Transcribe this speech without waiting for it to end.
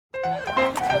Hi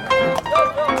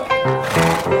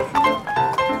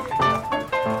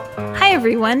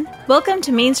everyone, welcome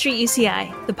to Main Street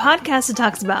UCI, the podcast that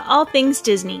talks about all things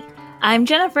Disney. I'm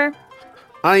Jennifer.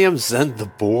 I am Zen the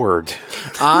Bored.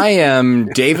 I am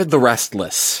David the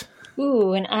Restless.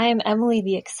 Ooh, and I am Emily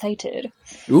the Excited.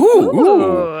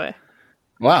 Ooh.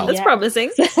 Wow. That's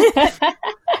promising.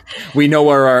 We know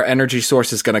where our energy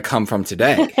source is going to come from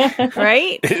today.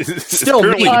 Right? Still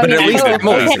me, but at least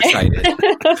Emily's excited.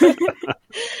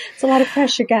 It's a lot of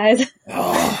pressure, guys.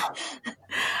 All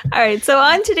right, so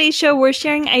on today's show, we're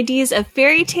sharing ideas of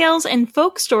fairy tales and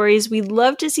folk stories we'd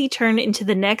love to see turned into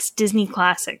the next Disney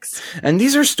classics. And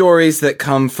these are stories that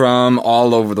come from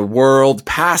all over the world,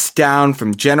 passed down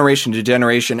from generation to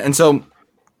generation. And so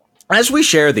as we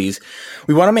share these,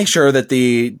 we want to make sure that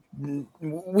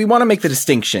we want to make the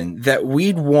distinction that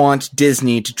we'd want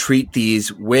Disney to treat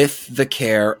these with the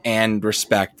care and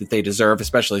respect that they deserve,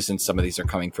 especially since some of these are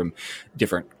coming from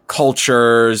different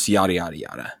cultures, yada, yada,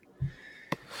 yada.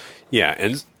 Yeah,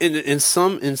 and in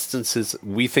some instances,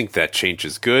 we think that change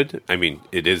is good. I mean,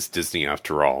 it is Disney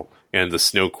after all, and the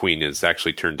Snow Queen has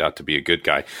actually turned out to be a good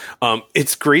guy.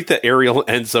 It's great that Ariel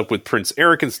ends up with Prince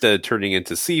Eric instead of turning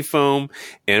into Seafoam,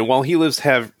 and while he lives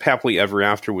happily ever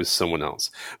after with someone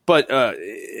else. But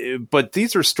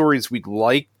these are stories we'd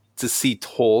like to see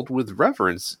told with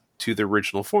reverence to the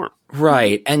original form.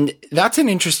 Right, and that's an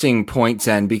interesting point,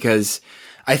 Zen, because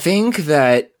I think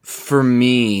that for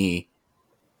me,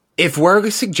 if we're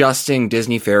suggesting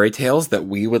Disney fairy tales that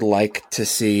we would like to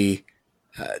see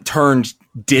turned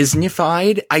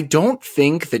Disneyfied, I don't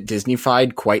think that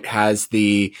Disneyfied quite has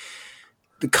the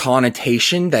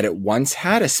connotation that it once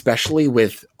had, especially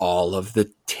with all of the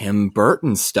Tim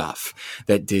Burton stuff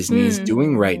that Disney is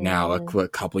doing right now. A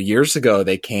couple years ago,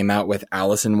 they came out with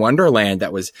Alice in Wonderland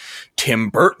that was Tim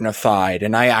Burtonified,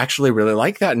 and I actually really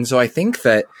like that. And so I think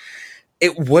that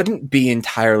it wouldn't be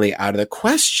entirely out of the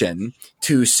question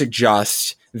to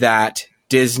suggest that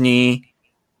Disney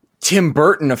Tim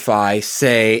Burtonify,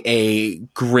 say, a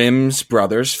Grimm's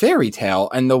Brothers fairy tale.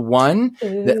 And the one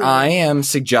that I am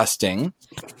suggesting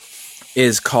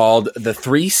is called The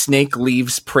Three Snake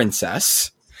Leaves Princess.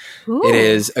 Ooh. It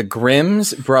is a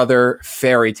Grimm's Brother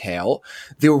fairy tale.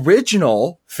 The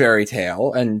original fairy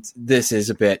tale, and this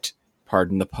is a bit,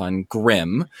 pardon the pun,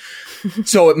 grim.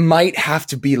 So it might have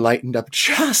to be lightened up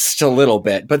just a little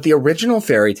bit. But the original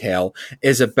fairy tale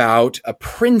is about a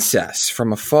princess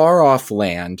from a far off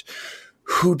land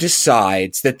who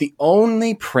decides that the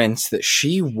only prince that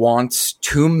she wants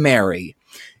to marry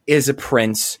is a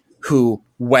prince who,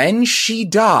 when she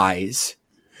dies,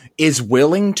 is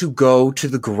willing to go to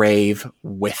the grave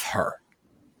with her.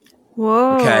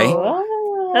 Whoa. Okay?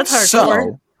 That's hardcore.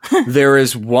 So, there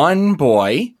is one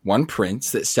boy, one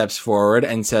prince that steps forward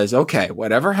and says, okay,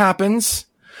 whatever happens,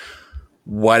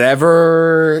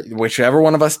 whichever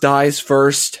one of us dies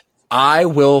first, I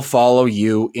will follow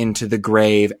you into the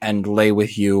grave and lay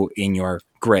with you in your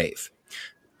grave.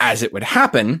 As it would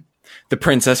happen, the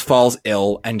princess falls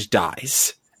ill and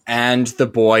dies, and the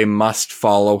boy must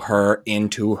follow her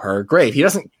into her grave. He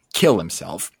doesn't kill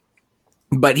himself,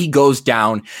 but he goes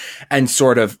down and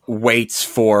sort of waits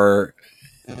for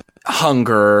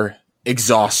hunger,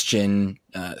 exhaustion,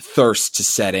 thirst to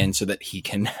set in so that he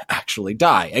can actually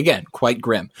die. Again, quite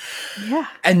grim. Yeah.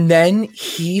 And then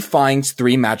he finds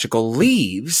 3 magical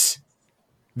leaves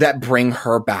that bring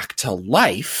her back to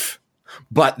life,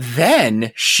 but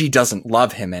then she doesn't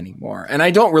love him anymore. And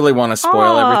I don't really want to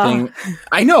spoil everything.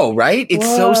 I know, right? It's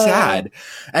so sad.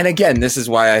 And again, this is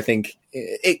why I think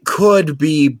it could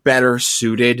be better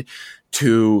suited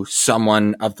to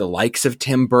someone of the likes of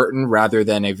Tim Burton rather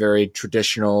than a very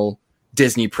traditional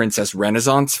Disney Princess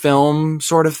Renaissance film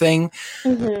sort of thing.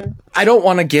 Mm-hmm. I don't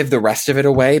want to give the rest of it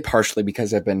away, partially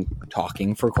because I've been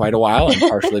talking for quite a while, and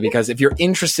partially because if you're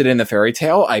interested in the fairy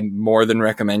tale, I more than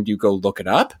recommend you go look it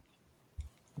up.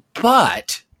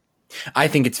 But I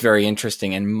think it's very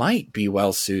interesting and might be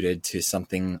well suited to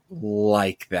something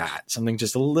like that. Something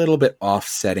just a little bit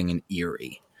offsetting and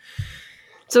eerie.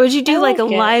 So would you do like a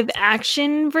live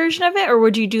action version of it, or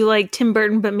would you do like Tim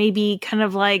Burton, but maybe kind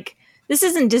of like, this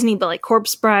isn't Disney, but like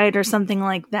Corpse Bride or something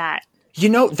like that? You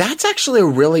know, that's actually a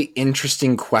really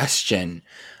interesting question.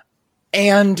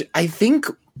 And I think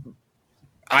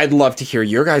I'd love to hear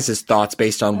your guys' thoughts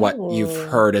based on what you've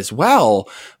heard as well.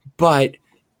 But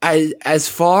as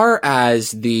far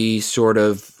as the sort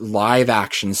of live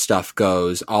action stuff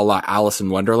goes, a la Alice in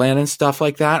Wonderland and stuff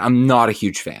like that, I'm not a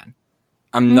huge fan.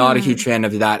 I'm not a huge fan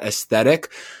of that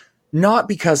aesthetic, not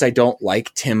because I don't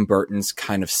like Tim Burton's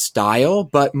kind of style,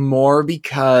 but more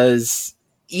because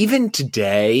even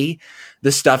today,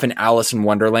 the stuff in Alice in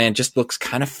Wonderland just looks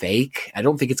kind of fake. I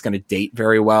don't think it's going to date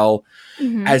very well.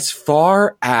 Mhm. As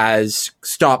far as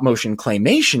stop motion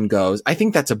claymation goes, I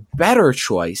think that's a better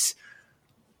choice.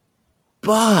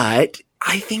 But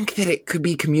I think that it could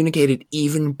be communicated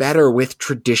even better with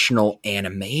traditional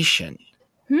animation.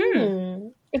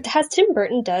 Has Tim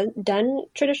Burton done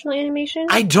traditional animation?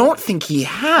 I don't think he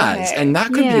has. Okay. And that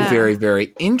could be Yeah. very,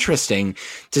 very interesting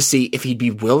to see if he'd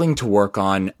be willing to work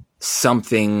on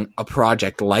a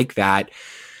project like that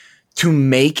to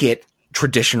make it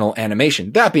traditional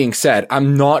animation. That being said,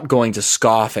 I'm not going to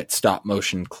scoff at stop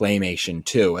motion claymation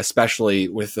too, especially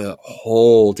with a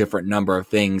whole different number of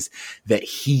things that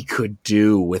he could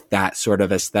do with that sort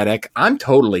of aesthetic. I'm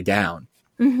totally down.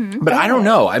 Mhm. But I don't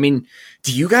know. I mean,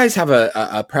 do you guys have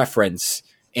a preference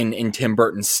in Tim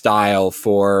Burton's style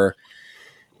for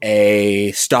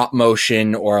a stop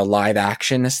motion or a live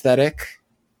action aesthetic?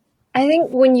 I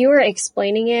think when you were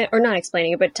explaining it, or not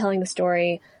explaining it, but telling the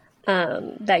story,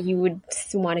 that you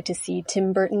wanted to see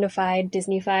Tim Burtonified,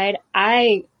 Disneyfied,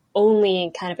 I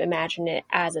only kind of imagine it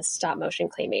as a stop motion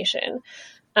claymation.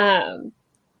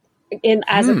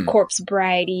 As a Corpse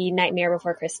Bride-y, Nightmare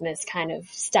Before Christmas kind of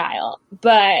style.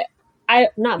 But I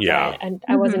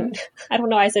wasn't, I don't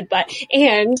know why I said but.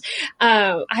 And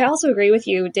I also agree with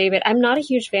you, David. I'm not a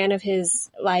huge fan of his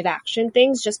live action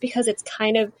things just because it's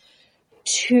kind of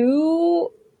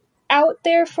too out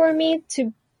there for me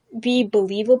to be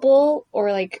believable,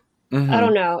 or like, I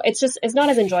don't know. It's not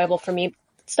as enjoyable for me.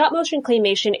 Stop motion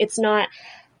claymation, it's not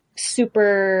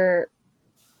super,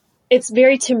 it's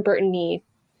very Tim Burton-y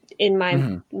in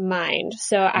my mind.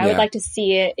 So I would like to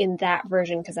see it in that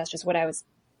version because that's just what I was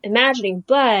imagining.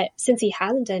 But since he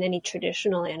hasn't done any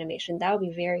traditional animation, that would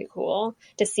be very cool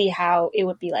to see how it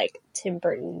would be like Tim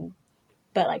Burton,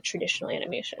 but like traditional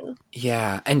animation.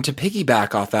 Yeah. And to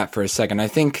piggyback off that for a second, I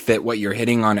think that what you're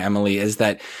hitting on, Emily, is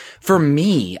that for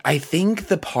me, I think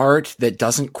the part that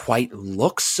doesn't quite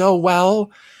look so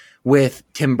well with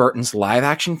Tim Burton's live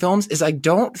action films is I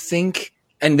don't think,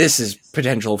 and this is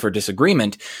potential for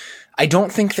disagreement, I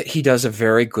don't think that he does a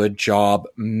very good job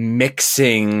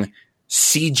mixing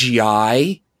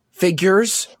CGI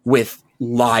figures with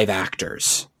live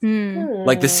actors.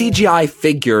 Like the CGI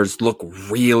figures look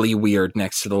really weird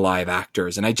next to the live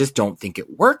actors, and I just don't think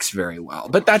it works very well.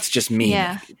 But that's just me.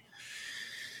 Yeah.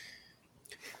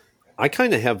 I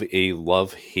kind of have a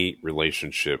love-hate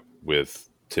relationship with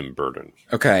Tim Burton.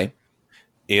 Okay.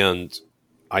 And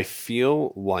I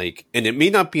feel like, and it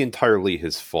may not be entirely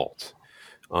his fault,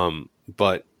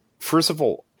 but first of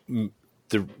all,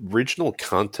 the original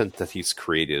content that he's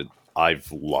created,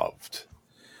 I've loved.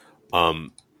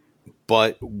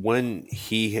 But when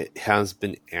he has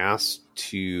been asked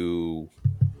to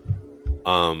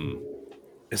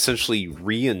essentially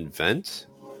reinvent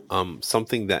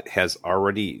something that has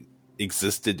already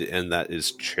existed and that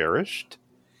is cherished,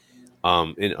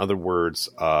 in other words,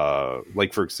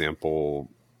 like, for example,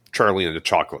 Charlie and the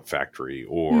Chocolate Factory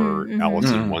or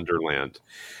Alice in Wonderland,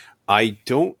 I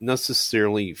don't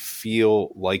necessarily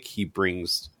feel like he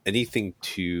brings anything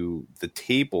to the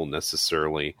table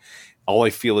necessarily. All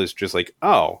I feel is just like,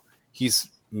 oh, he's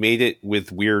made it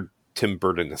with weird Tim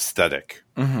Burton aesthetic.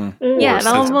 Yeah, it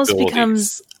almost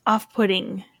becomes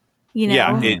off-putting, you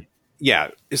know?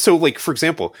 Yeah. So, like, for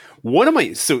example, one of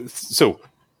my so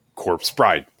Corpse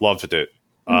Bride, loved it.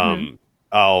 Nightmare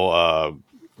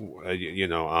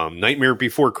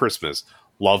Before Christmas,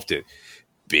 loved it.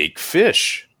 Big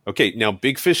Fish. Okay, now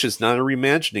Big Fish is not a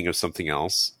reimagining of something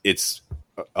else. It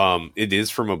is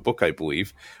from a book, I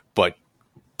believe, but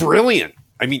brilliant.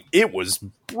 I mean, it was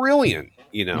brilliant,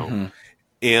 you know.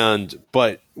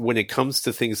 But when it comes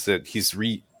to things that he's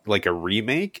like a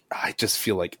remake, I just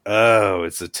feel like, oh,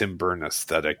 it's a Tim Burton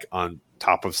aesthetic on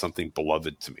top of something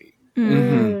beloved to me.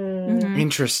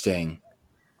 Interesting.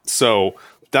 So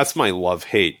that's my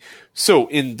love-hate. So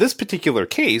in this particular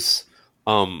case,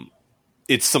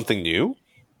 it's something new,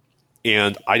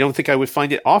 and I don't think I would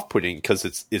find it off-putting because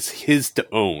it's his to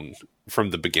own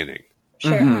from the beginning.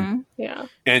 Sure. Yeah.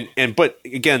 But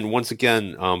once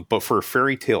again, but for a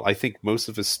fairy tale, I think most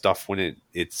of his stuff when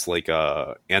it's like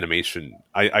animation,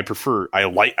 I prefer.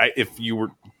 If you were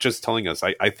just telling us,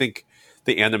 I think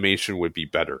the animation would be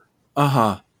better.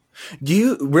 Do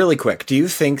you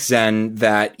think, Zen,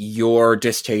 that your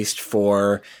distaste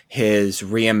for his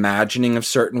reimagining of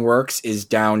certain works is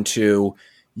down to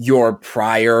your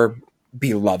prior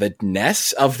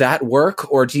belovedness of that work,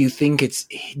 or do you think it's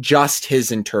just his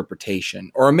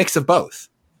interpretation, or a mix of both?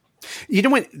 You know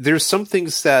what? There's some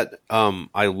things that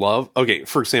I love. Okay,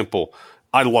 for example,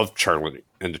 I love Charlie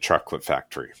and the Chocolate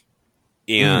Factory,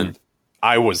 and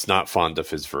I was not fond of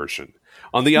his version.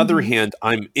 On the other hand,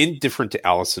 I'm indifferent to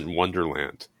Alice in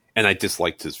Wonderland, and I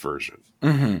disliked his version.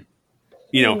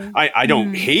 You know, I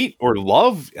don't hate or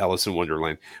love Alice in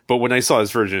Wonderland, but when I saw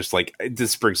his version, it's like,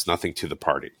 this brings nothing to the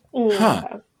party.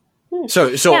 Huh. So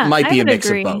it might be a mix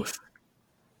of both.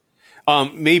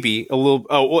 Maybe a little.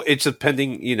 Oh, well, it's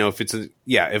depending. You know, if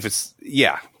it's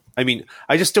I mean,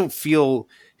 I just don't feel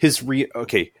his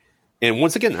okay. And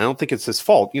once again, I don't think it's his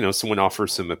fault. You know, someone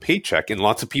offers him a paycheck, and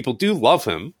lots of people do love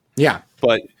him. Yeah,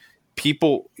 but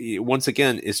people, once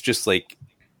again, it's just like,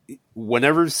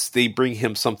 whenever they bring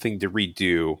him something to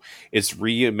redo, it's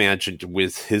reimagined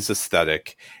with his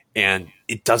aesthetic, and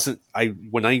it doesn't.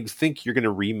 When I think you're going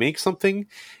to remake something,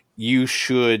 you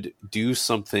should do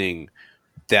something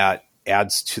that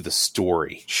adds to the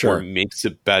story, or makes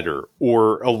it better,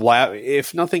 or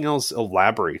if nothing else,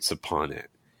 elaborates upon it.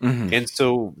 And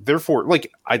so, therefore,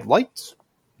 like, I liked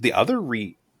the other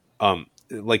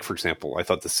like, for example, I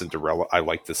thought I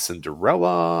liked the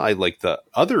Cinderella. I liked the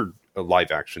other live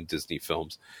action Disney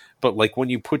films. But like, when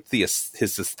you put his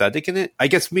aesthetic in it, I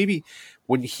guess maybe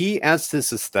when he adds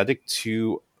this aesthetic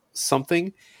to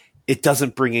something, it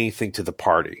doesn't bring anything to the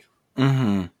party.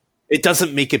 It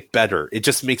doesn't make it better. It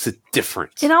just makes it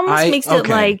different. It almost makes it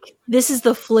like, this is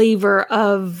the flavor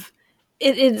of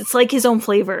it. It's like his own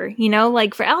flavor, you know,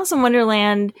 like for Alice in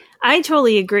Wonderland, I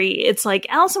totally agree. It's like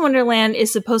Alice in Wonderland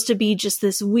is supposed to be just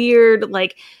this weird,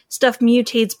 like, stuff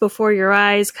mutates before your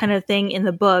eyes kind of thing in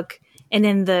the book. And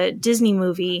in the Disney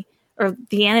movie, or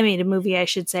the animated movie, I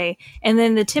should say. And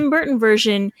then the Tim Burton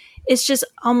version, it's just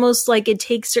almost like it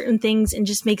takes certain things and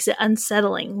just makes it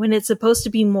unsettling, when it's supposed to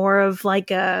be more of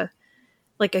like a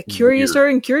curiouser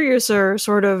and curiouser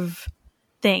sort of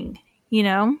thing, you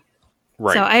know?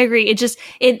 Right. So I agree. It just,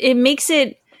 it makes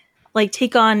it like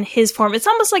take on his form. It's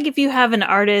almost like if you have an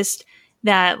artist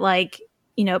that, like,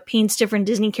 you know, paints different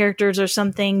Disney characters or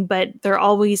something, but they're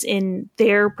always in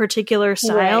their particular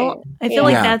style. Right. I feel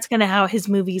like that's kind of how his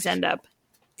movies end up.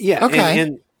 Yeah. Okay.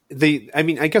 And I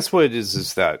mean, I guess what it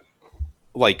is that,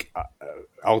 like,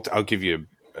 I'll give you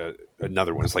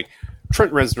another one. It's like,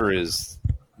 Trent Reznor is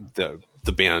the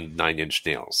band Nine Inch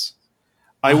Nails.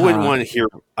 I wouldn't want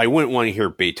to hear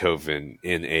Beethoven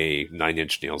in a Nine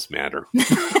Inch Nails matter.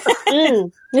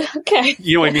 Okay.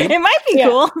 You know what I mean? It might be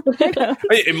cool.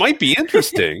 It might be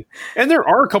interesting. And there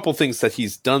are a couple things that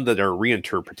he's done that are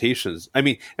reinterpretations. I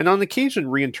mean, and on occasion,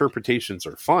 reinterpretations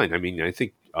are fine. I mean, I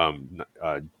think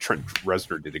Trent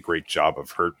Reznor did a great job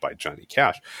of Hurt by Johnny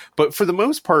Cash. But for the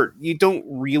most part, you don't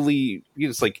really,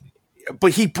 it's like,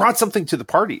 but he brought something to the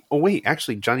party. Oh, wait,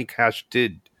 actually, Johnny Cash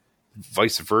did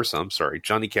vice versa. I'm sorry.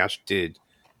 Johnny Cash did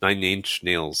Nine Inch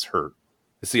Nails Hurt.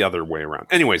 It's the other way around.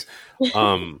 Anyways,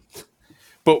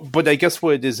 but I guess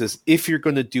what it is if you're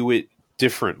going to do it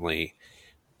differently,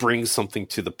 bring something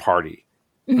to the party,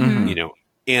 you know,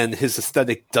 and his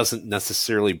aesthetic doesn't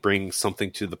necessarily bring something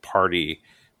to the party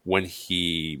when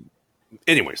he,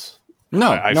 anyways.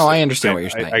 I understand what you're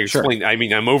saying. I explained. Sure. I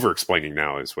mean, I'm over explaining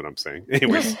now is what I'm saying.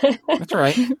 Anyways. That's all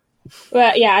right.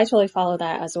 Well, yeah, I totally follow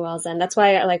that as well, Zen. That's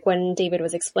why, like, when David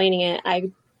was explaining it, I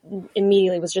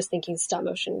immediately was just thinking stop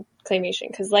motion claymation,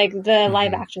 because, like, the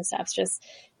live action stuff's just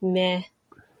meh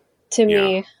to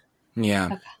me. Yeah.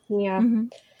 Okay. Yeah.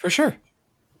 For sure.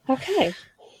 Okay.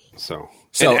 So,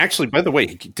 and actually, by the way,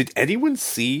 did anyone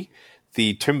see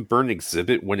the Tim Burton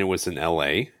exhibit when it was in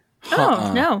LA?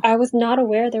 Oh, no. I was not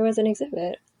aware there was an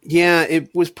exhibit. Yeah,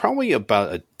 it was probably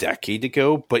about a decade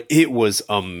ago, but it was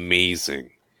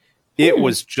amazing. It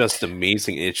was just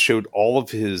amazing. It showed all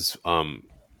of his,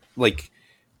 like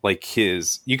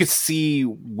his, you could see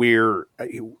where,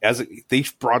 they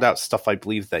brought out stuff, I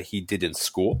believe, that he did in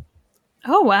school.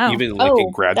 Oh, wow. Even like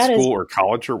in grad school or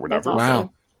college or whatever.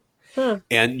 Awesome. Wow.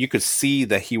 And you could see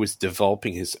that he was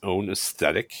developing his own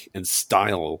aesthetic and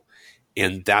style.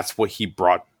 And that's what he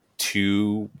brought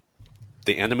to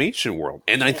the animation world.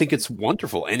 And I think it's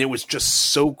wonderful. And it was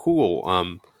just so cool.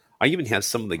 I even have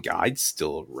some of the guides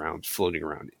still around, floating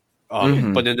around.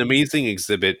 But an amazing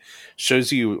exhibit,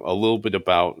 shows you a little bit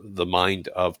about the mind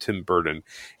of Tim Burton.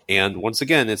 And once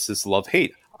again, it's this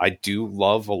love-hate. I do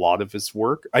love a lot of his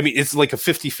work. I mean, it's like a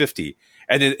 50-50.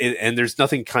 And and there's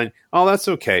nothing that's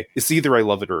okay. It's either I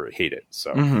love it or I hate it.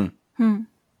 So,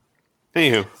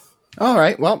 Anywho. All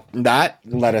right. Well, that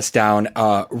led us down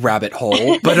a rabbit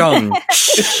hole. But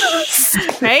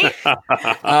right?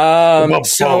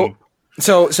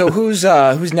 So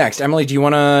who's next? Emily, do you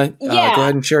want to go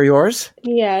ahead and share yours?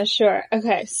 Yeah, sure.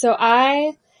 Okay, so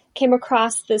I came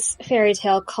across this fairy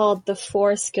tale called The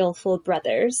Four Skillful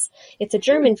Brothers. It's a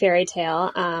German fairy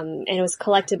tale, and it was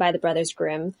collected by the Brothers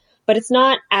Grimm. But it's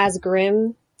not as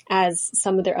grim as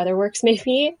some of their other works may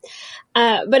be.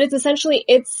 But it's essentially,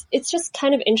 it's just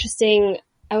kind of interesting.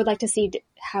 I would like to see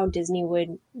how Disney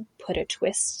would put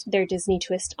their Disney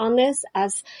twist on this,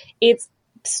 as its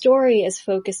story is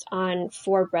focused on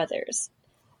 4 brothers.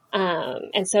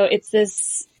 And so it's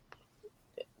this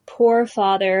poor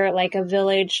father, like a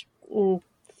village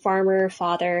farmer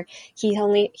father. He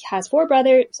only has 4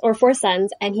 brothers or 4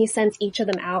 sons, and he sends each of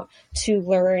them out to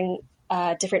learn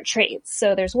different trades.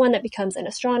 So there's one that becomes an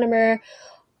astronomer,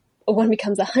 one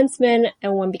becomes a huntsman,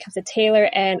 and one becomes a tailor,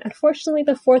 and unfortunately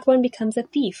the 4th one becomes a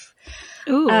thief.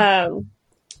 Ooh.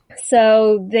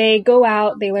 So they go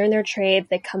out, they learn their trades,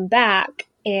 they come back,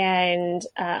 and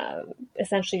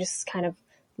essentially just kind of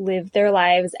live their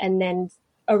lives. And then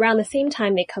around the same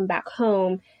time they come back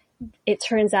home, it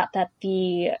turns out that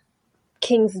the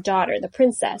king's daughter, the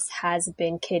princess, has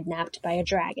been kidnapped by a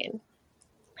dragon.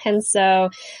 And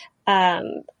so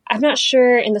I'm not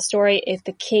sure in the story if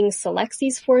the king selects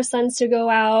these 4 sons to go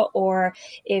out, or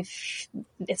if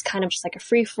it's kind of just like a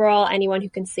free-for-all, anyone who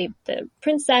can save the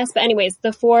princess. But anyways,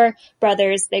 the 4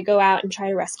 brothers, they go out and try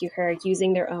to rescue her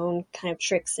using their own kind of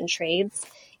tricks and trades,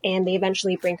 and they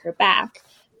eventually bring her back.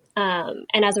 And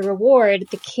as a reward,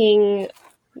 the king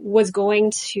was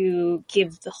going to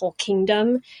give the whole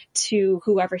kingdom to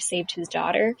whoever saved his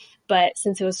daughter. But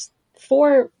since it was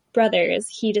 4 brothers,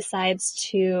 he decides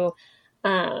to,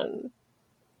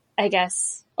 I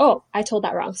guess, oh, I told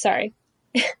that wrong. Sorry.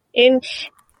 Sorry,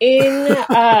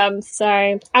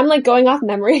 I'm like going off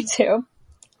memory too.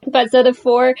 But so the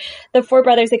four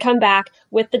brothers, they come back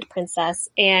with the princess,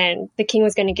 and the king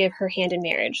was going to give her hand in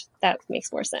marriage. That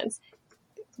makes more sense.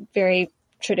 Very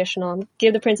traditional.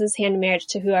 Give the princess hand in marriage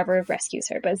to whoever rescues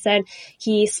her. But instead,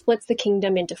 he splits the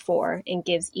kingdom into 4 and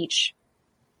gives each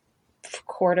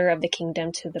quarter of the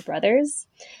kingdom to the brothers.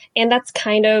 And that's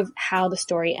kind of how the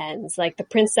story ends. Like, the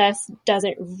princess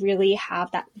doesn't really have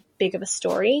that big of a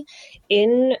story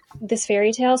in this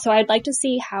fairy tale. So I'd like to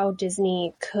see how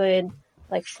Disney could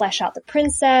like flesh out the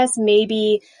princess,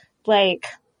 maybe like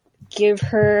give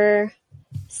her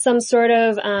some sort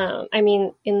of, I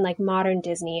mean, in like modern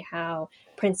Disney, how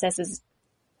princesses,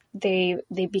 they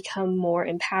become more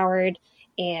empowered,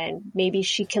 and maybe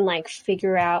she can like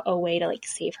figure out a way to like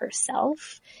save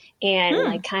herself and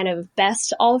like kind of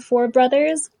best all 4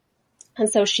 brothers. And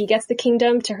so she gets the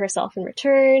kingdom to herself in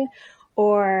return,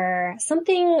 or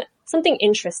something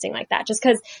interesting like that, just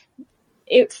because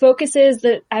it focuses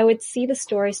that I would see the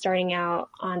story starting out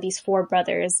on these 4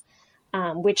 brothers,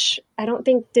 which I don't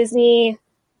think Disney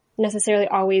necessarily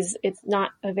always, it's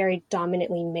not a very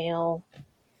dominantly male,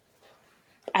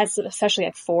 especially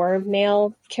like 4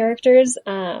 male characters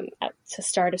to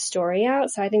start a story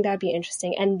out. So I think that'd be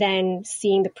interesting. And then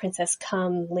seeing the princess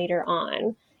come later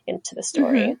on into the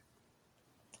story. Mm-hmm.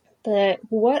 But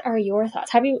what are your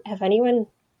thoughts? Have anyone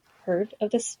heard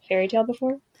of this fairy tale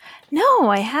before? No,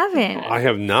 I haven't. I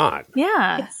have not.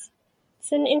 Yeah.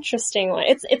 It's an interesting one.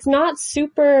 It's not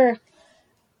super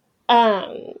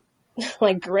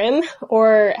like grim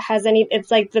or has any,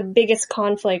 it's like the biggest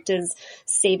conflict is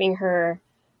saving her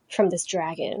from this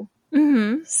dragon.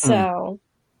 Mm-hmm. So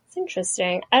it's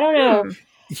interesting. I don't know.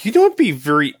 You know, it'd be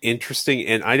very interesting,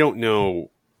 and I don't know,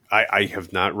 I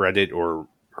have not read it or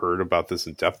heard about this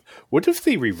in depth. What if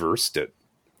they reversed it?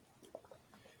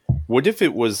 What if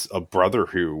it was a brother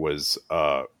who was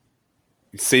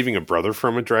saving a brother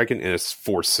from a dragon, and it's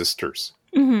 4 sisters?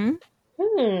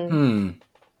 Mm-hmm.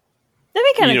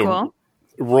 That'd be kind of cool.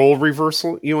 Role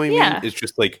reversal, you know what I mean? Yeah. It's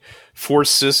just like 4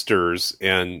 sisters,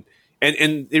 and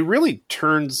it really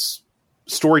turns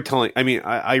storytelling. I mean,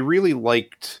 I really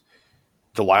liked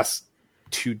the last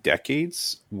 2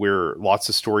 decades where lots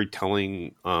of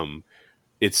storytelling,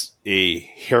 it's a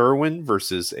heroine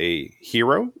versus a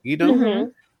hero, you know? Mm-hmm.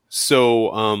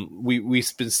 So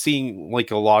we've been seeing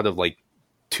like a lot of like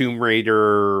Tomb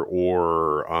Raider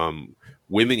or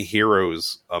women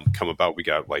heroes come about. We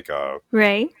got like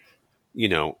right, you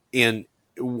know, and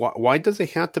why does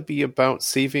it have to be about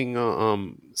saving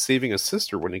a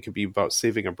sister when it could be about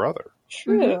saving a brother?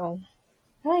 True,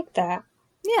 mm-hmm. I like that.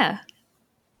 Yeah.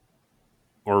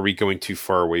 Or are we going too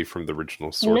far away from the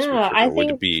original source material?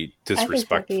 Would it be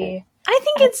disrespectful? I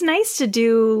think it's nice to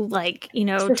do, like, you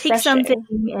know, take something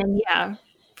and,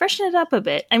 freshen it up a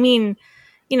bit. I mean,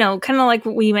 you know, kind of like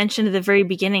what we mentioned at the very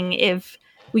beginning, if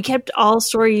we kept all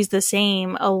stories the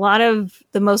same, a lot of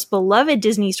the most beloved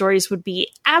Disney stories would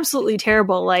be absolutely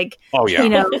terrible. Like, you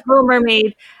know, Little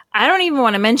Mermaid. I don't even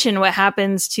want to mention what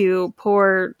happens to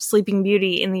poor Sleeping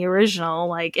Beauty in the original.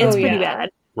 Like, it's pretty bad.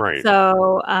 Right.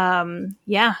 So,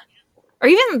 Or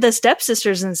even the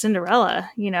stepsisters in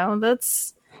Cinderella, you know,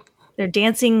 there's they're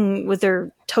dancing with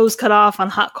their toes cut off on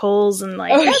hot coals, and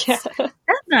like that's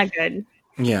not good.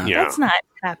 Yeah. That's not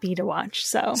happy to watch.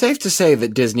 So safe to say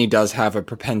that Disney does have a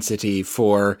propensity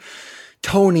for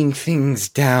toning things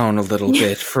down a little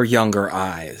bit for younger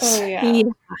eyes. Oh yeah.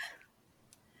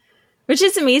 Which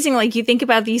is amazing. Like, you think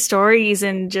about these stories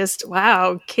and just,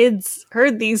 wow, kids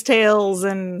heard these tales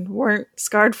and weren't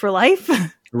scarred for life.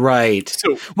 Right.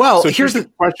 So here's the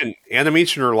question: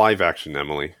 animation or live action,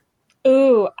 Emily?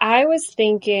 Ooh, I was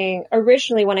thinking,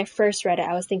 originally when I first read it,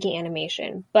 I was thinking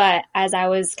animation. But as I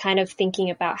was kind of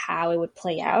thinking about how it would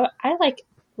play out, I like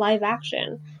live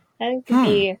action. I think it'd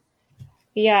be,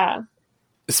 yeah.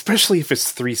 Especially if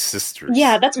it's three sisters.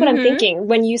 Yeah, that's what I'm thinking.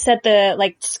 When you said the,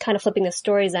 like, just kind of flipping the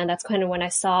stories in, that's kind of when I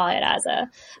saw it as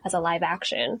a live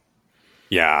action.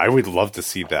 Yeah, I would love to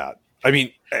see that. I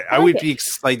mean, I would be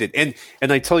excited. And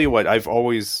I tell you what, I've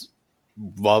always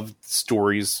loved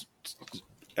stories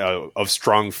of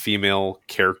strong female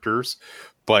characters,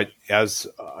 but as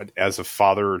a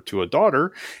father to a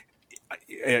daughter,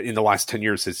 in the last 10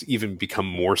 years, it's even become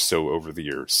more so over the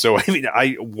years. So, I mean,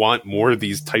 I want more of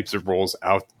these types of roles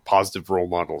out, positive role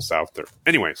models out there.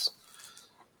 Anyways.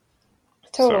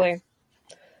 Totally.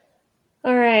 So.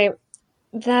 All right.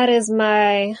 That is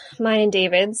mine and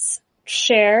David's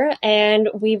share. And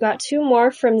we've got two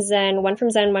more from Zen, one from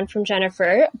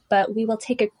Jennifer, but we will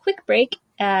take a quick break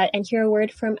and hear a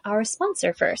word from our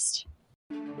sponsor first.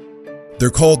 They're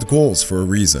called goals for a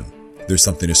reason. There's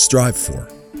something to strive for.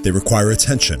 They require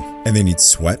attention, and they need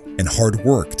sweat and hard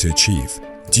work to achieve.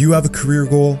 Do you have a career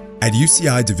goal? At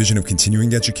UCI Division of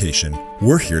Continuing Education,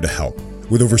 we're here to help.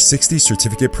 With over 60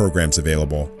 certificate programs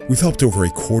available, we've helped over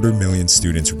 250,000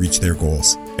 students reach their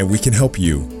goals, and we can help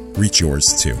you reach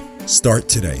yours too. Start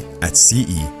today at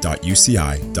ce.uci.edu.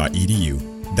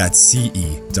 That's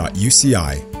ce.uci.edu.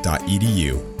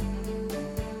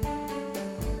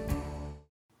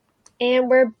 And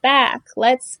we're back.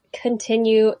 Let's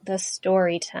continue the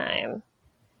story time.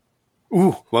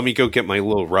 Ooh, let me go get my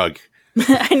little rug.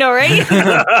 I know, right?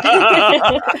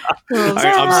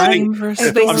 I'm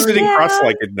sitting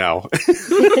cross-legged now.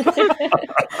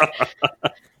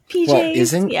 PJs, well,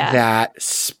 isn't that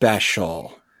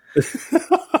special?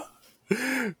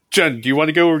 Jen, do you want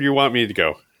to go or do you want me to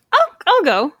go? I'll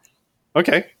go.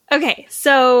 Okay. Okay,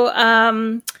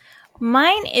 so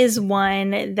mine is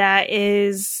one that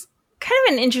is kind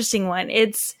of an interesting one.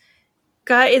 It's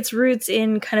got its roots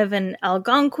in kind of an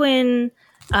Algonquin,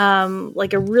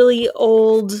 like a really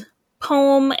old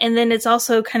poem, and then it's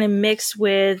also kind of mixed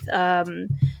with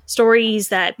stories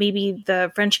that maybe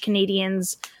the French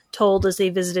Canadians told as they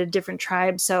visited different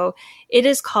tribes. So it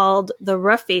is called The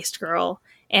Rough-Faced Girl,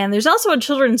 and there's also a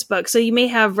children's book, so you may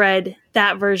have read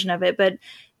that version of it, but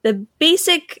the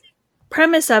basic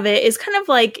premise of it is kind of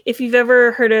like if you've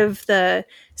ever heard of the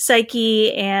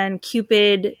Psyche and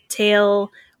Cupid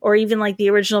tale, or even like the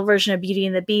original version of Beauty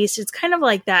and the Beast. It's kind of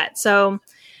like that. So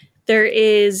there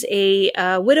is a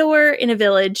widower in a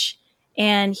village,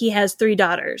 and he has 3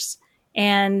 daughters.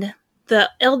 And the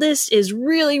eldest is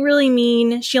really, really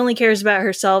mean. She only cares about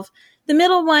herself. The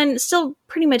middle one still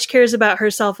pretty much cares about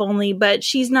herself only, but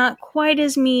she's not quite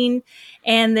as mean.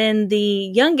 And then the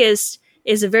youngest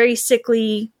is a very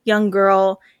sickly young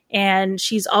girl, and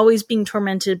she's always being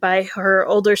tormented by her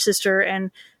older sister, and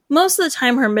most of the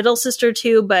time her middle sister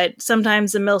too, but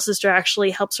sometimes the middle sister actually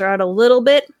helps her out a little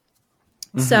bit.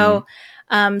 Mm-hmm. So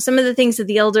some of the things that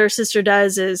the elder sister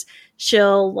does is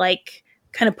she'll like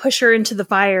kind of push her into the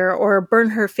fire or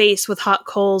burn her face with hot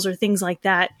coals or things like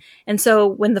that. And so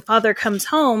when the father comes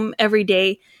home every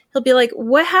day, he'll be like,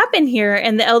 "What happened here?"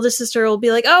 And the eldest sister will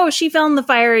be like, "Oh, she fell in the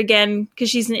fire again because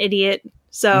she's an idiot.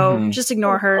 So just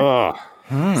ignore her."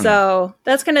 So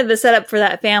that's kind of the setup for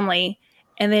that family.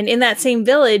 And then in that same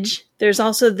village, there's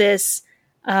also this,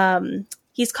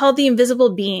 he's called the Invisible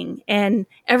Being. And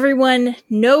everyone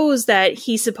knows that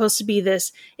he's supposed to be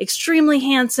this extremely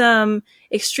handsome,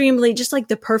 extremely just like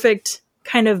the perfect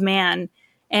kind of man.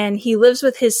 And he lives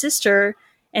with his sister.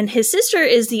 And his sister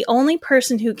is the only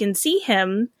person who can see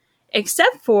him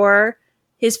except for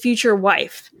his future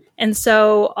wife. And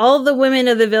so all the women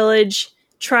of the village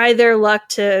try their luck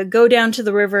to go down to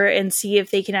the river and see if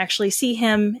they can actually see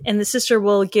him. And the sister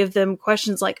will give them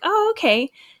questions like, "Oh, okay.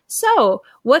 So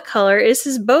what color is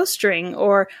his bowstring?"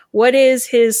 Or "What is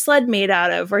his sled made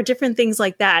out of?" Or different things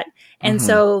like that. And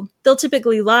so they'll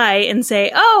typically lie and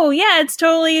say, "Oh yeah, it's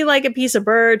totally like a piece of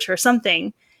birch or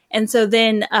something." And so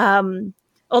then,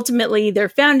 ultimately they're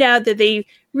found out that they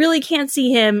really can't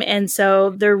see him. And so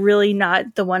they're really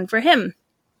not the one for him.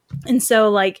 And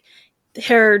so like,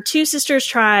 her two sisters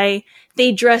try.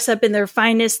 They dress up in their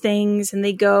finest things and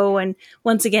they go, and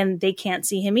once again, they can't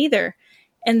see him either.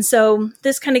 And so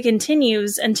this kind of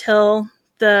continues until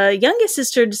the youngest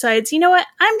sister decides, you know what,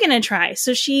 I'm going to try.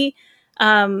 So she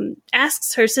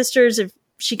asks her sisters if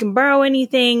she can borrow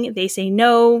anything. They say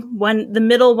no. The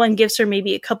middle one gives her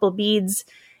maybe a couple beads.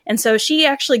 And so she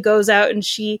actually goes out and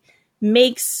she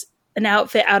makes an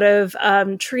outfit out of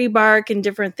tree bark and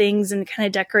different things and kind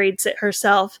of decorates it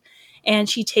herself. And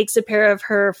she takes a pair of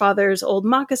her father's old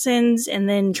moccasins and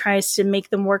then tries to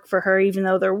make them work for her, even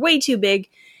though they're way too big.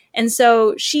 And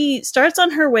so she starts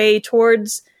on her way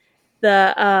towards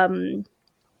the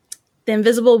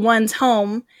Invisible One's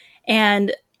home,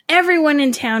 and everyone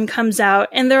in town comes out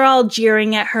and they're all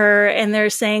jeering at her and they're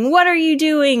saying, "What are you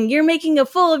doing? You're making a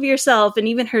fool of yourself." And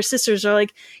even her sisters are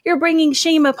like, "You're bringing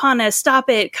shame upon us. Stop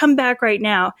it. Come back right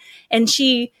now." And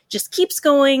she just keeps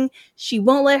going. She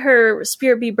won't let her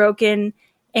spirit be broken.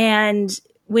 And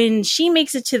when she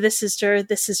makes it to the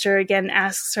sister again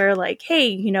asks her like, "Hey,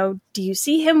 you know, do you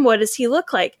see him? What does he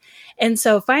look like?" And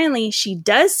so finally she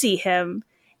does see him,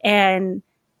 and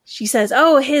she says,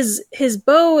 "Oh, his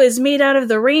bow is made out of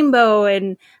the rainbow,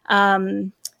 and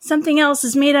something else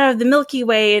is made out of the Milky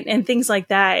Way," and things like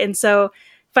that. And so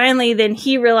finally then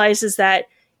he realizes that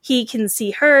he can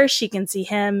see her, she can see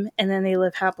him, and then they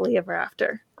live happily ever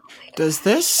after. Does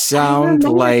this sound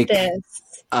like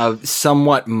a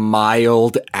somewhat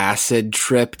mild acid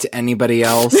trip to anybody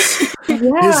else?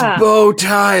 Yeah. His bow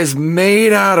tie is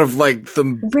made out of like the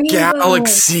Rainbow.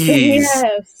 galaxies.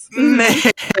 Yes.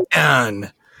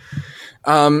 Man.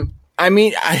 I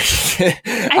mean, I feel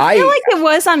like it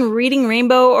was on Reading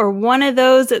Rainbow or one of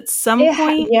those at some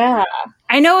point. Yeah.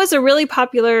 I know it was a really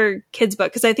popular kids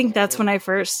book because I think that's when I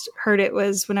first heard it,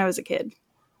 was when I was a kid.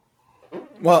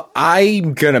 Well,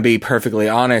 I'm going to be perfectly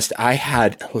honest. I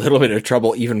had a little bit of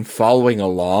trouble even following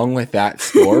along with that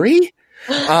story.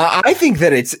 I think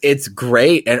that it's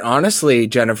great. And honestly,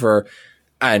 Jennifer,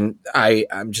 and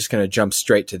I'm just going to jump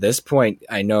straight to this point.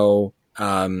 I know,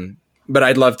 but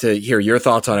I'd love to hear your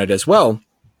thoughts on it as well,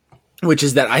 which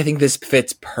is that I think this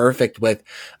fits perfect with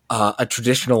a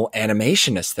traditional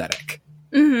animation aesthetic.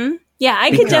 Mm-hmm. Yeah,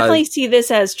 I could definitely see this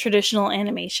as traditional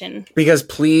animation. Because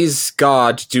please,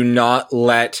 God, do not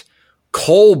let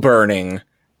coal burning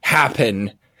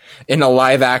happen in a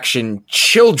live-action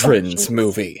children's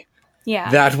movie.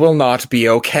 Yeah. That will not be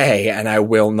okay, and I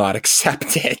will not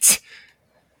accept it.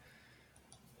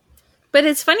 But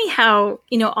it's funny how,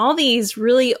 you know, all these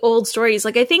really old stories,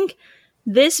 like I think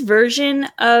this version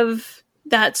of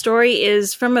that story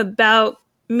is from about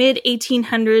mid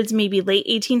 1800s, maybe late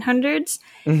 1800s.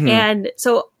 Mm-hmm. And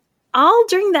so all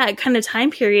during that kind of time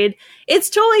period, it's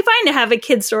totally fine to have a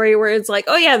kid story where it's like,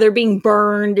 oh yeah, they're being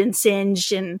burned and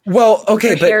singed and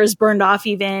their hair is burned off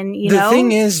even, you know? The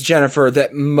thing is, Jennifer,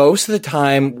 that most of the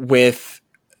time with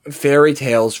fairy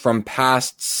tales from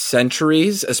past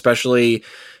centuries, especially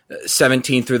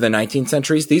 17th through the 19th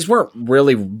centuries, these weren't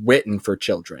really written for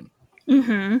children.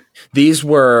 Mm-hmm. These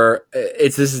were,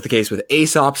 this is the case with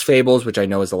Aesop's fables, which I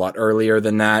know is a lot earlier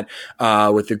than that,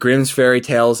 with the Grimm's fairy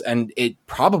tales, and it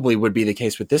probably would be the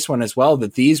case with this one as well,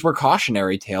 that these were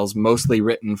cautionary tales, mostly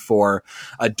written for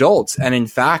adults. And in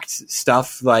fact,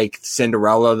 stuff like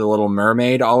Cinderella, The Little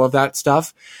Mermaid, all of that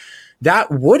stuff,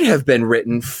 that would have been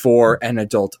written for an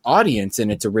adult audience in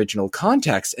its original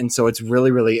context. And so it's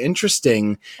really, really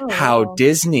interesting how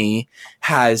Disney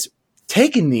has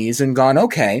taken these and gone,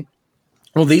 okay,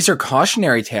 well, these are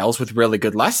cautionary tales with really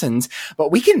good lessons,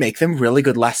 but we can make them really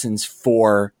good lessons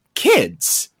for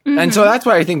kids. Mm-hmm. And so that's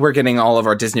why I think we're getting all of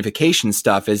our Disneyfication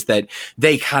stuff, is that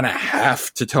they kind of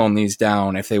have to tone these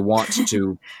down if they want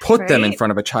to put them in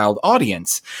front of a child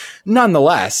audience.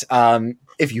 Nonetheless,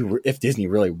 if Disney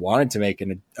really wanted to make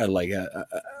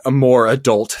a more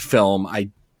adult film, I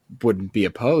wouldn't be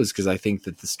opposed, because I think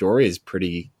that the story is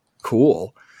pretty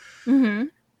cool. Mm-hmm.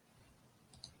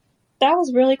 That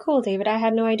was really cool, David. I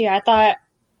had no idea. I thought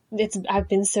I've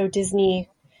been so Disney,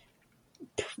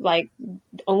 like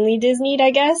only Disneyed, I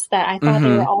guess, that I thought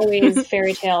they were always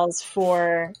fairy tales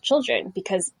for children,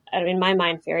 because in my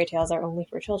mind, fairy tales are only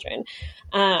for children.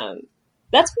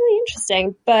 That's really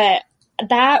interesting, but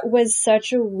that was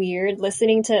such a weird,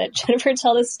 listening to Jennifer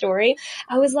tell this story.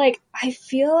 I was like, I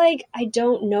feel like I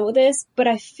don't know this, but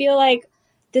I feel like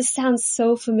this sounds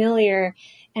so familiar.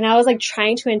 And I was like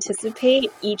trying to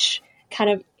anticipate each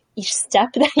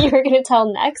step that you were going to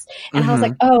tell next. And I was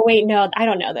like, oh wait, no, I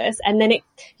don't know this. And then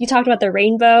you talked about the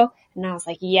rainbow, and I was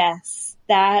like, yes,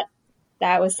 that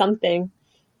was something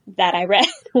that I read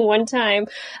one time.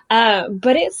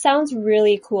 But it sounds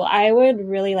really cool. I would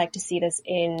really like to see this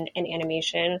in an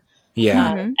animation.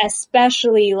 Yeah.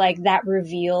 Especially like that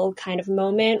reveal kind of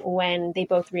moment when they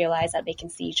both realize that they can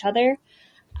see each other,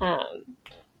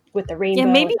 with the rainbow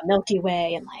maybe and the Milky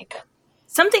Way and like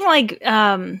something like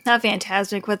not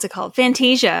Fantasmic, what's it called?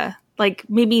 Fantasia. Like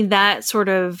maybe that sort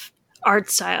of art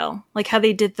style. Like how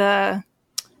they did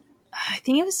I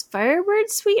think it was Firebird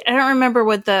Suite. I don't remember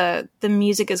what the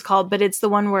music is called, but it's the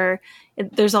one where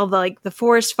there's all the like the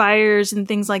forest fires and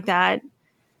things like that.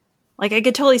 Like I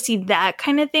could totally see that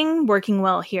kind of thing working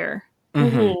well here.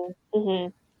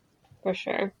 for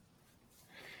sure.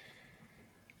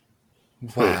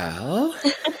 Well,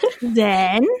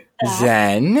 Then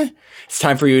it's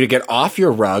time for you to get off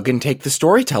your rug and take the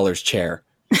storyteller's chair.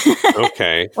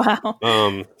 Okay.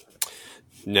 wow.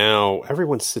 Now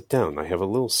everyone sit down. I have a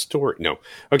little story. No.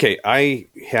 Okay. I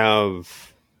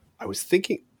was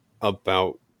thinking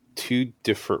about two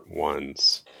different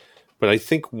ones, but I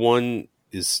think one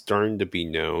is starting to be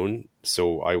known,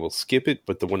 so I will skip it.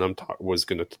 But the one was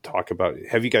going to talk about,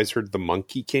 have you guys heard The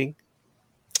Monkey King?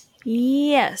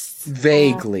 Yes.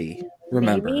 Vaguely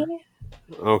remember. Maybe?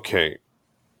 Okay.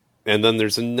 And then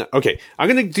there's okay. I'm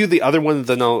going to do the other one.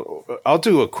 Then I'll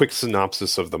do a quick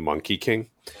synopsis of The Monkey King.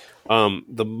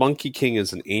 The Monkey King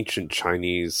is an ancient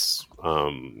Chinese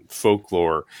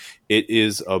folklore. It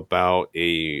is about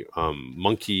a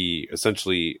monkey,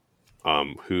 essentially,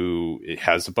 who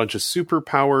has a bunch of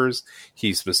superpowers.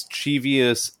 He's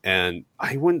mischievous, and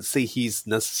I wouldn't say he's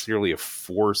necessarily a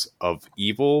force of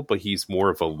evil, but he's more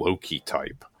of a Loki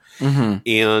type.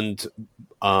 And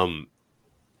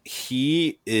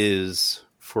he is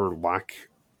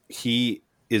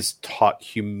taught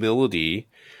humility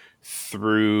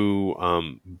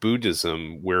through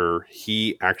Buddhism, where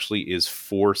he actually is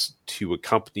forced to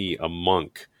accompany a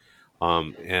monk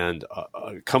and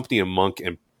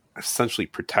essentially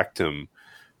protect him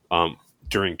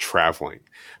during traveling.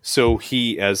 So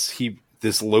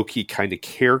this Loki kind of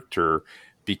character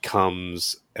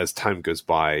becomes, as time goes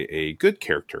by, a good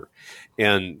character.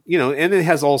 And, and it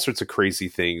has all sorts of crazy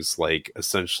things, like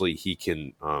essentially he's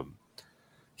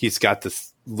got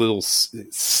this little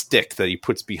stick that he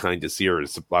puts behind his ear.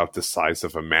 It's about the size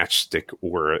of a matchstick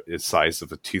or the size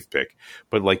of a toothpick.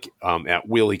 But at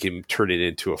will, he can turn it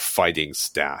into a fighting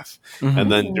staff.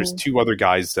 And then there's two other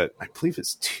guys that I believe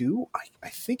it's two. I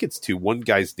think it's two. One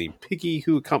guy's named Piggy,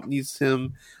 who accompanies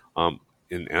him, an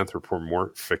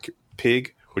anthropomorphic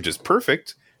pig, which is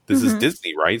perfect. This is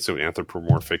Disney, right? So an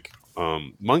anthropomorphic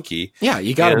monkey. Yeah,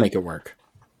 you got to make it work.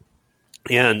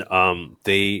 And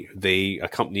they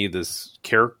accompany this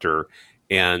character,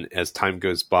 and as time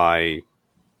goes by,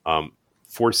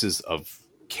 forces of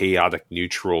chaotic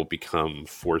neutral become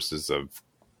forces of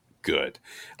good.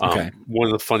 One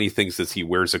of the funny things is he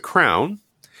wears a crown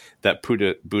that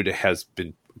Buddha has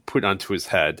been put onto his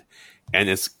head, and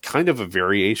it's kind of a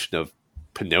variation of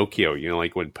Pinocchio.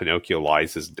 Like when Pinocchio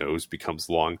lies, his nose becomes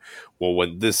long. Well,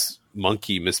 when this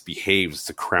monkey misbehaves,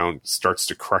 the crown starts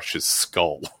to crush his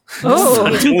skull.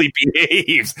 Until he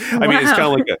behaves. I mean, it's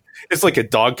kind of like a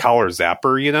dog collar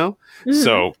zapper,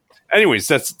 So anyways,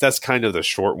 that's kind of the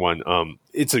short one.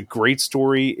 It's a great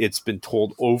story. It's been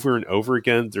told over and over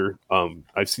again.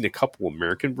 I've seen a couple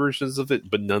American versions of it,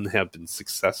 but none have been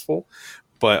successful.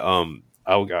 But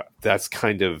that's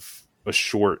kind of a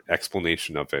short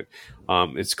explanation of it.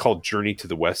 It's called Journey to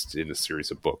the West in a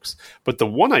series of books. But the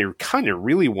one I kind of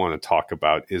really want to talk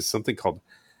about is something called,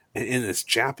 in this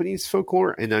Japanese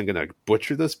folklore, and I'm going to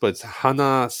butcher this, but it's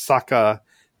Hanasaka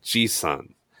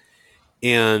Jisan.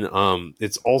 And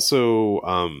it's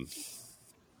also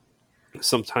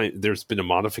sometimes there's been a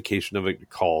modification of it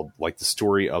called like the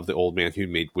story of the old man who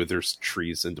made withers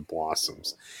trees into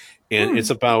blossoms. And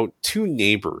it's about two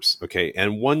neighbors, okay?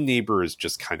 And one neighbor is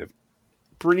just kind of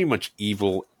pretty much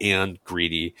evil and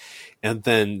greedy. And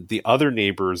then the other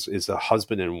neighbors is a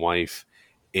husband and wife,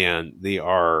 and they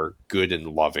are good and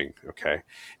loving, okay?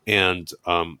 And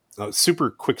a super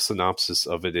quick synopsis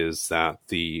of it is that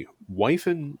the wife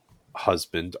and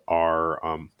husband are,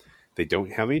 they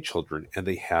don't have any children, and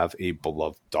they have a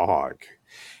beloved dog.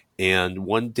 And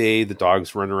one day the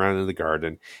dogs run around in the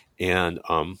garden, and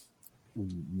I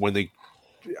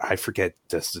forget,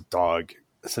 does the dog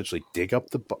essentially dig up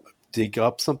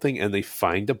something, and they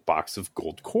find a box of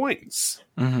gold coins.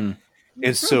 And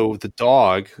so the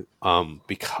dog,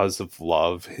 because of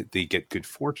love, they get good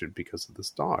fortune because of this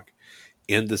dog.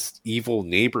 And this evil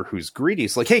neighbor who's greedy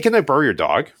is like, hey, can I borrow your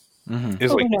dog?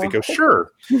 It's they go,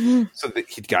 sure. So the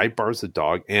guy borrows the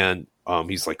dog, and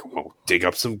he's like, well, dig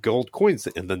up some gold coins.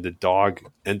 And then the dog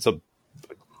ends up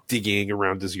digging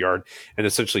around his yard and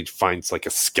essentially finds like a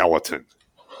skeleton.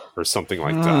 or something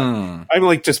like that. I'm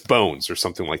like just bones or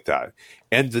something like that.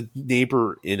 And the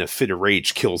neighbor, in a fit of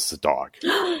rage, kills the dog.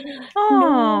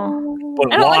 Oh,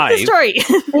 But I don't why? like the story.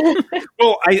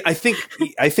 Well, I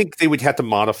think they would have to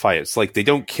modify it. It's like they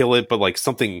don't kill it, but like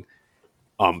something,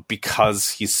 because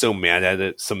he's so mad at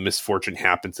it, some misfortune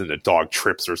happens and the dog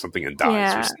trips or something and dies.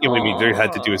 Yeah. Or, you know what I mean? They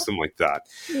had to do something like that.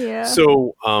 Yeah.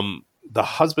 So the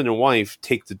husband and wife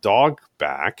take the dog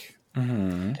back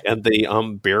and they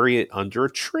bury it under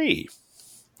a tree.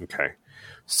 Okay.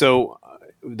 So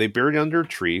they bury it under a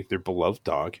tree, their beloved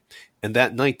dog. And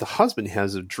that night, the husband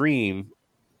has a dream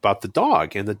about the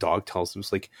dog. And the dog tells him,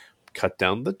 it's like, cut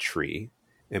down the tree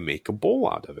and make a bowl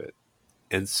out of it.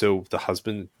 And so the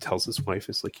husband tells his wife,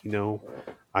 it's like, you know,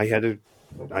 I had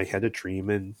a dream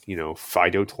and, you know,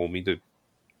 Fido told me to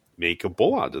make a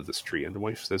bowl out of this tree. And the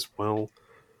wife says, well,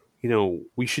 you know,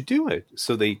 we should do it.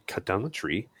 So they cut down the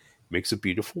tree, makes a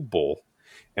beautiful bowl.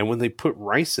 And when they put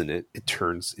rice in it, it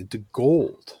turns into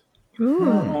gold.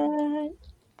 Ooh.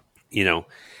 You know,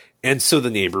 and so the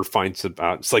neighbor finds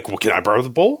out, it's like, well, can I borrow the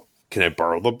bowl? Can I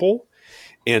borrow the bowl?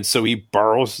 And so he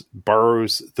borrows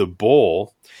the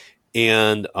bowl,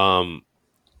 and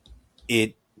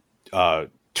it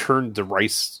turned the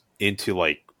rice into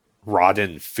like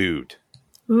rotten food.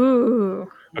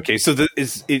 Ooh. Okay, so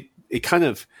it kind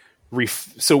of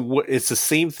it's the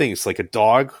same thing. It's like a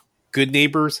dog, good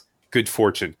neighbors, good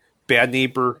fortune, bad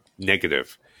neighbor,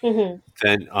 negative.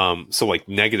 Then so like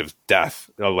negative,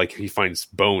 death. Like he finds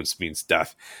bones means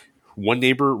death. One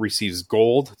neighbor receives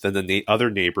gold, then the other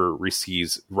neighbor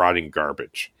receives rotting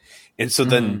garbage. And so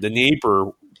then the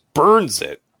neighbor burns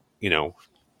it, you know,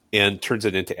 and turns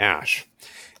it into ash.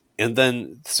 And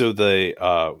then so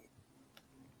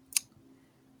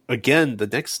again, the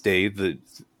next day, the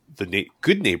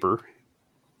good neighbor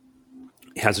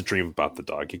has a dream about the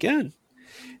dog again.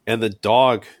 And the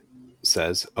dog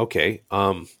says, okay,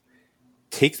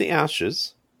 take the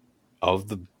ashes of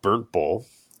the burnt bowl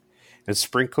and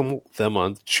sprinkle them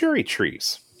on the cherry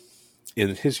trees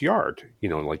in his yard, you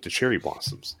know, like the cherry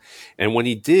blossoms. And when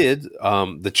he did,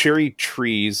 the cherry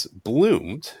trees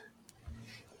bloomed.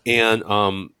 And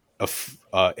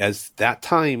as that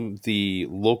time, the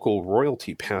local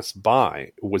royalty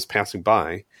was passing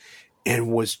by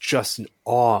and was just in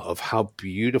awe of how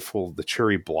beautiful the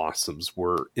cherry blossoms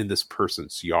were in this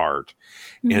person's yard,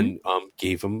 and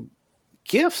gave him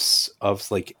gifts of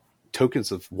like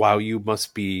tokens of, wow, you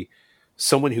must be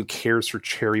someone who cares for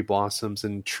cherry blossoms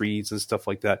and trees and stuff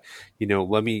like that. You know,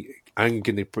 I'm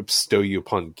going to bestow you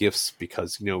upon gifts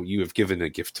because, you know, you have given a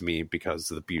gift to me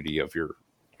because of the beauty of your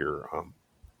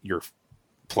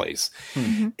place.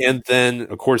 And then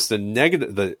of course the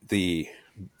negative,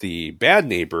 the bad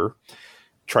neighbor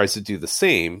tries to do the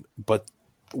same, but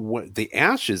what the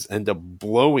ashes end up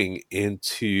blowing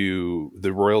into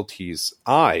the royalty's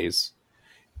eyes,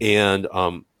 and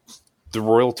the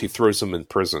royalty throws them in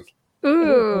prison.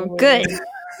 Ooh, good.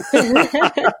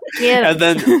 Yeah.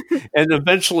 And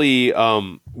eventually,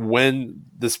 when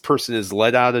this person is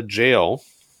let out of jail,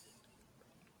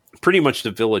 pretty much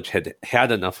the village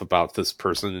had enough about this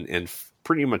person and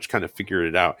pretty much kind of figured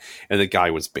it out. And the guy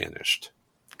was banished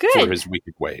for his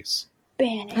wicked ways.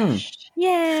 Banished.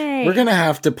 Yay. We're going to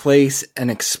have to place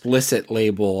an explicit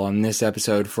label on this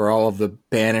episode for all of the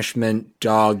banishment,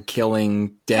 dog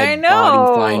killing, dead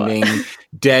body finding,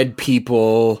 dead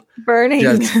people.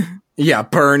 Burning.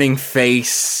 Burning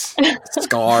face,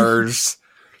 scars.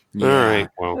 Yeah. All right.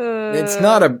 Well,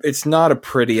 It's not a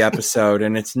pretty episode,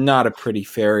 and it's not a pretty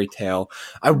fairy tale.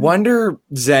 I wonder,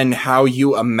 Zen, how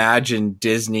you imagine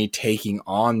Disney taking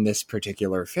on this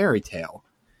particular fairy tale.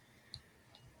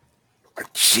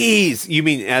 jeez, you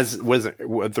mean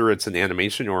whether it's an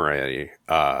animation or a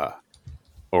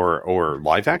or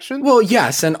live action? Well,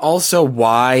 yes, and also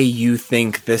why you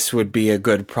think this would be a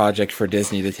good project for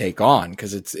Disney to take on,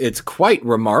 because it's quite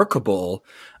remarkable.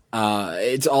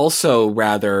 It's also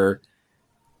rather.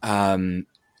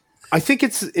 I think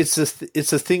it's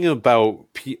a thing about.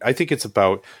 I think it's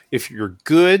about if you're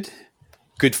good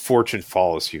fortune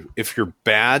follows you. If you're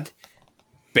bad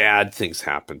things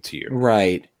happen to you.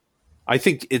 Right. I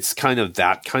think it's kind of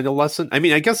that kind of lesson. I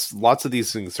mean, I guess lots of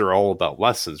these things are all about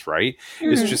lessons, right?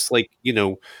 Mm-hmm. It's just like,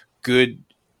 good,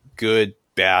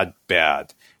 bad.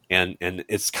 And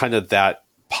it's kind of that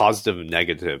positive and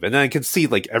negative. And then I can see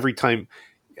like every time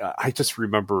I just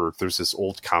remember there's this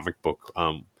old comic book.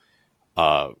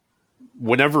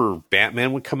 Whenever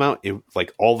Batman would come out, it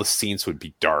like all the scenes would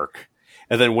be dark.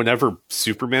 And then whenever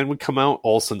Superman would come out,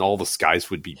 all of a sudden all the skies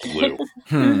would be blue.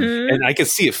 Mm-hmm. And I can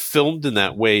see it filmed in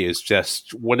that way is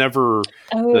just whenever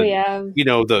the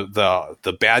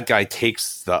bad guy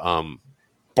takes the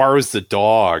borrows the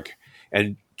dog,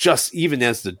 and just even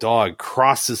as the dog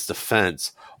crosses the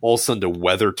fence, all of a sudden the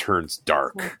weather turns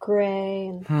dark. Or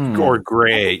gray. Or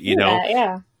gray,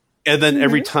 Yeah. And then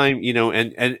every time,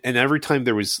 and every time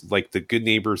there was like the good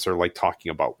neighbors are like talking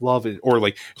about love or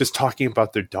like just talking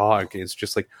about their dog. And it's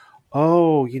just like,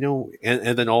 oh,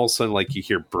 and then all of a sudden like you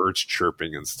hear birds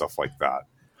chirping and stuff like that.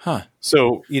 Huh.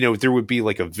 So, there would be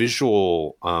like a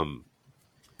visual,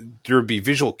 there would be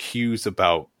visual cues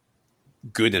about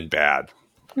good and bad.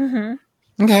 Mm-hmm.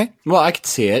 Okay. Well, I could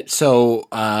see it. So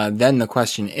then the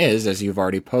question is, as you've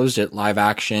already posed it, live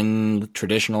action,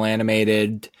 traditional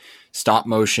animated, stop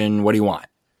motion, what do you want?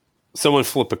 Someone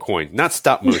flip a coin. Not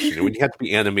stop motion. It would have to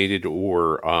be animated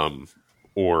or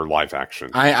live action.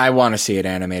 I want to see it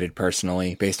animated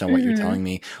personally, based on what you're telling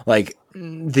me. Like,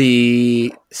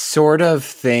 the sort of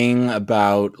thing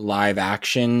about live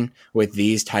action with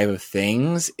these type of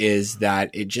things is that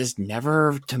it just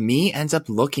never, to me, ends up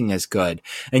looking as good.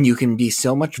 And you can be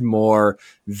so much more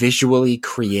visually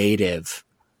creative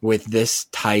with this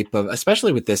type of,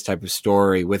 especially with this type of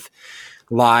story, with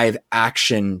live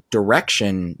action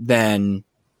direction than,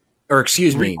 or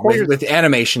excuse me, with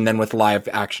animation than with live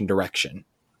action direction.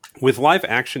 With live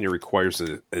action, it requires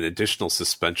an additional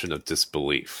suspension of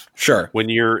disbelief. Sure. When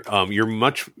you're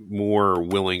much more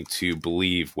willing to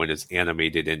believe when it's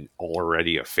animated and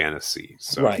already a fantasy.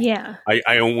 So right. Yeah.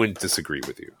 I wouldn't disagree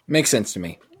with you. Makes sense to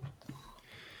me.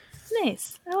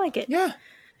 Nice. I like it. Yeah.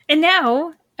 And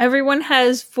now everyone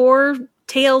has 5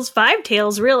 tales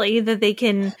really, that they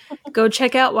can go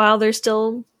check out while they're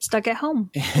still stuck at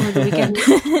home over the weekend.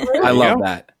 I love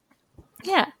that.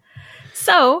 Yeah.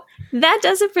 So that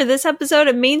does it for this episode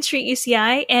of Main Street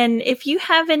UCI. And if you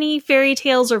have any fairy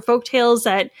tales or folk tales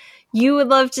that you would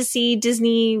love to see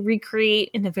Disney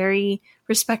recreate in a very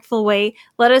respectful way,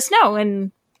 let us know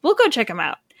and we'll go check them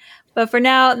out. But for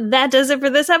now, that does it for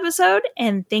this episode.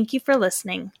 And thank you for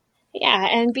listening. Yeah,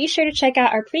 and be sure to check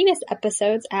out our previous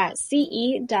episodes at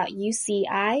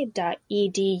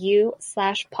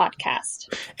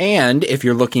ce.uci.edu/podcast. And if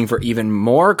you're looking for even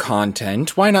more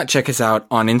content, why not check us out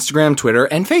on Instagram, Twitter,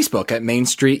 and Facebook at Main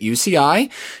Street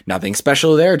UCI. Nothing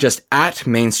special there, just at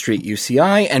Main Street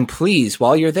UCI. And please,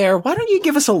 while you're there, why don't you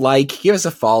give us a like, give us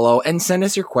a follow, and send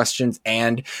us your questions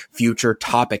and future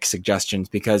topic suggestions,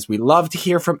 because we love to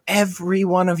hear from every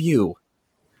one of you.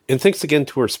 And thanks again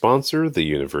to our sponsor, the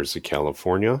University of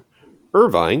California,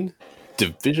 Irvine,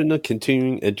 Division of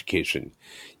Continuing Education.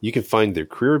 You can find their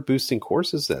career-boosting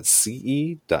courses at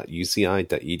ce.uci.edu.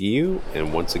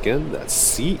 And once again, that's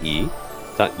ce.uci.edu.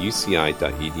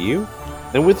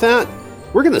 And with that,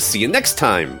 we're going to see you next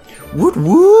time. Woot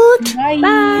woot! Bye!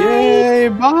 Bye! Yay,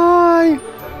 bye!